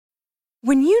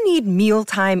When you need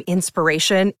mealtime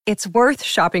inspiration, it's worth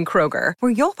shopping Kroger,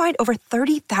 where you'll find over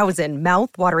 30,000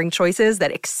 mouth-watering choices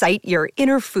that excite your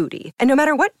inner foodie. And no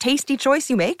matter what tasty choice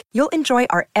you make, you'll enjoy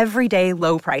our everyday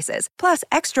low prices, plus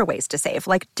extra ways to save,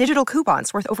 like digital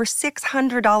coupons worth over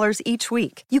 $600 each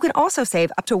week. You can also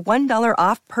save up to $1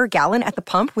 off per gallon at the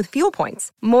pump with fuel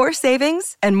points. More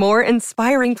savings and more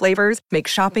inspiring flavors make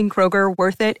shopping Kroger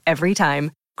worth it every time.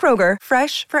 Kroger,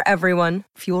 fresh for everyone.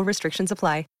 Fuel restrictions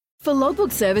apply. For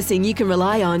logbook servicing you can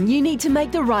rely on, you need to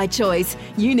make the right choice.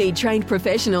 You need trained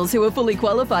professionals who are fully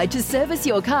qualified to service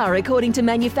your car according to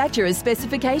manufacturer's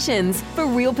specifications. For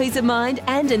real peace of mind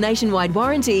and a nationwide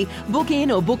warranty, book in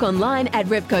or book online at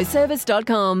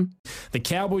repcoservice.com. The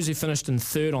Cowboys, who finished in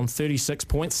third on 36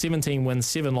 points, 17 wins,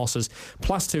 7 losses,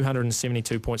 plus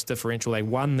 272 points differential. They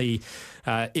won the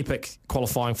epic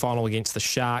qualifying final against the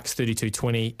Sharks,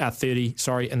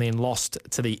 32-30, and then lost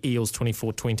to the Eels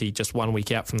 24-20 just 1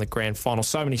 week out from the grand final.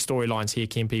 So many storylines here,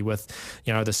 Kempy, with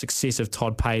the success of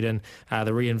Todd Payton,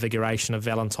 the reinvigoration of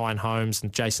Valentine Holmes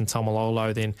and Jason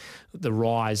Tamalolo, then the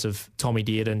rise of Tommy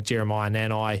Dearden, Jeremiah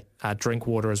Nanai,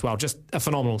 Drinkwater as well. Just a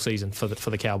phenomenal season for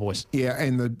the Cowboys. Yeah,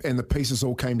 and the pieces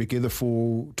all came together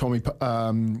for Tommy.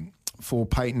 For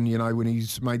Payton, when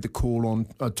he's made the call on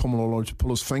Tamalolo to pull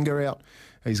his finger out,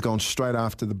 he's gone straight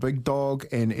after the big dog,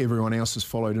 and everyone else has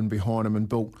followed in behind him and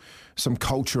built some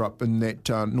culture up in that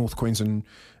North Queensland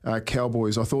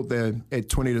Cowboys. I thought they're at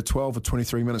 20-12 with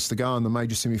 23 minutes to go in the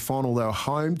major semi-final. They were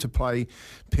home to play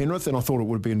Penrith, and I thought it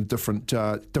would have been a different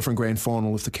grand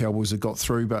final if the Cowboys had got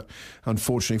through. But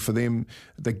unfortunately for them,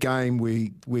 the game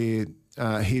where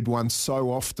he'd won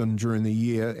so often during the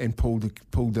year and pulled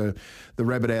the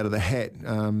rabbit out of the hat.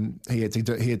 He had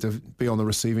to be on the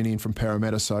receiving end from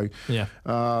Parramatta. So yeah,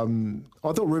 I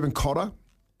thought Ruben Cotter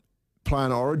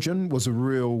playing Origin was a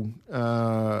real,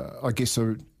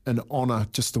 an honour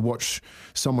just to watch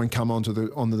someone come onto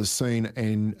the scene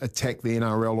and attack the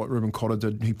NRL like Ruben Cotter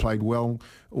did. He played well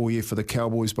all year for the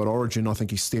Cowboys, but Origin, I think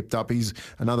he stepped up. He's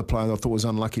another player that I thought was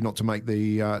unlucky not to make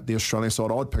the Australian side.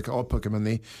 I'd pick him in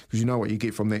there because you know what you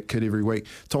get from that kid every week.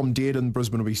 Tom Dearden,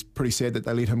 Brisbane will be pretty sad that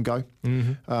they let him go.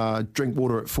 Mm-hmm.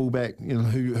 Drinkwater at fullback,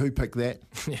 who picked that?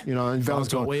 And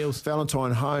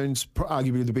Valentine Holmes,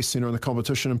 arguably the best centre in the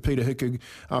competition, and Peter Hickey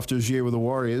after his year with the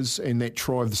Warriors and that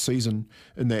try of the season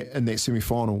in that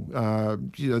semi-final.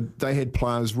 They had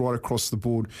players right across the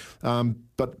board.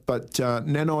 But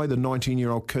Nanai, the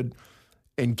 19-year-old kid,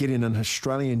 and getting an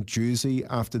Australian jersey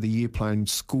after the year playing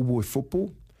schoolboy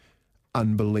football,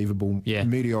 unbelievable. Yeah.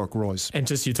 Meteoric rise. And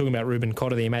just you're talking about Ruben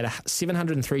Cotter there. He made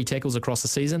 703 tackles across the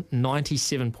season,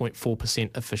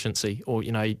 97.4% efficiency. Or,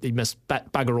 he missed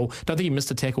bugger all. Don't think he missed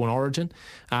a tackle in Origin.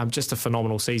 Just a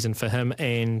phenomenal season for him.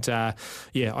 And, I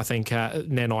think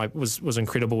Nanai was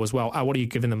incredible as well. What are you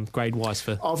giving them grade-wise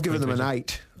for? I've given them an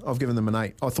 8.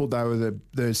 I thought they were the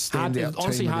standout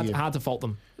honestly, team hard to fault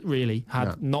them. Really hard.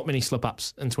 Yeah. Not many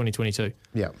slip-ups in 2022.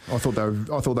 Yeah, I thought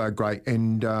they were great.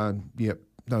 And,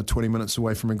 they're 20 minutes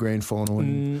away from a grand final,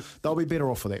 and they'll be better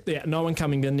off for that. Yeah, no one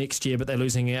coming in next year, but they're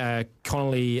losing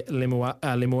Connolly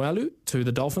Lemuelu to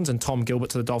the Dolphins and Tom Gilbert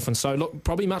to the Dolphins. So, look,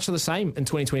 probably much of the same in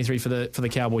 2023 for the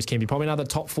Cowboys, Kempy. Probably another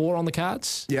top 4 on the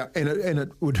cards. Yeah, and it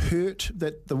would hurt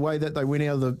that the way that they went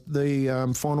out of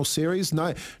the final series.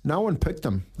 No one picked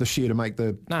them this year to make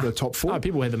the top 4. No,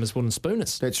 people had them as wooden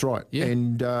spooners. That's right. Yeah.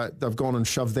 And they've gone and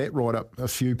shoved that right up a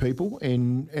few people.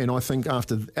 And I think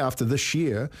after this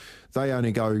year, they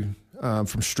only go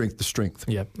from strength to strength.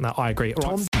 Yeah, no, I agree.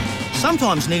 Tom?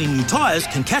 Sometimes needing new tyres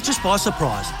can catch us by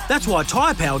surprise. That's why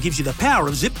Tyre Power gives you the power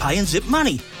of Zip Pay and Zip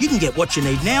Money. You can get what you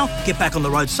need now, get back on the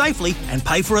road safely and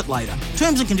pay for it later.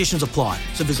 Terms and conditions apply.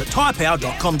 So visit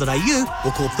tyrepower.com.au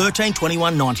or call 13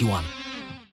 21 91.